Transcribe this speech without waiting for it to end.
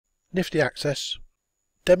Nifty Access,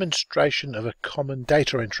 demonstration of a common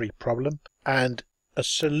data entry problem and a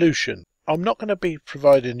solution. I'm not going to be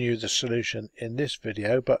providing you the solution in this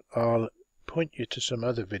video, but I'll point you to some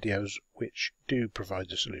other videos which do provide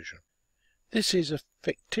the solution. This is a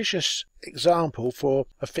fictitious example for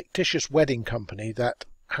a fictitious wedding company that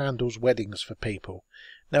handles weddings for people.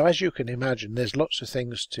 Now, as you can imagine, there's lots of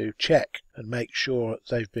things to check and make sure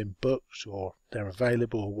they've been booked or they're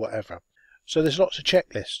available or whatever. So there's lots of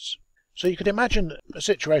checklists. So you could imagine a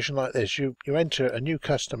situation like this. You enter a new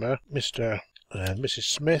customer, Mr. and Mrs.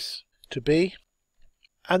 Smith to be,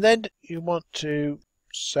 and then you want to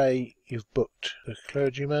say you've booked the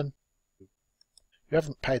clergyman. You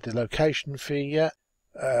haven't paid the location fee yet.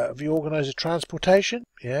 Have you organised a transportation?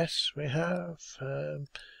 Yes, we have.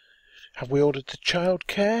 Have we ordered the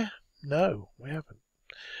childcare? No, we haven't.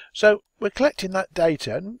 So we're collecting that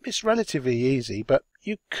data, and it's relatively easy, but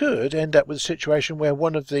you could end up with a situation where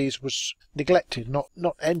one of these was neglected,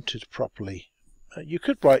 not entered properly. You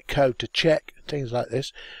could write code to check things like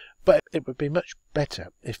this, but it would be much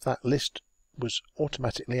better if that list was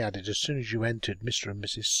automatically added as soon as you entered Mr. and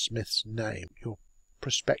Mrs. Smith's name, your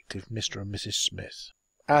prospective Mr. and Mrs. Smith.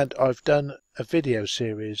 And I've done a video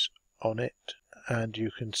series on it, and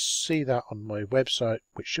you can see that on my website,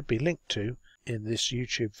 which should be linked to in this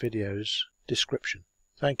YouTube video's description.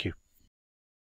 Thank you.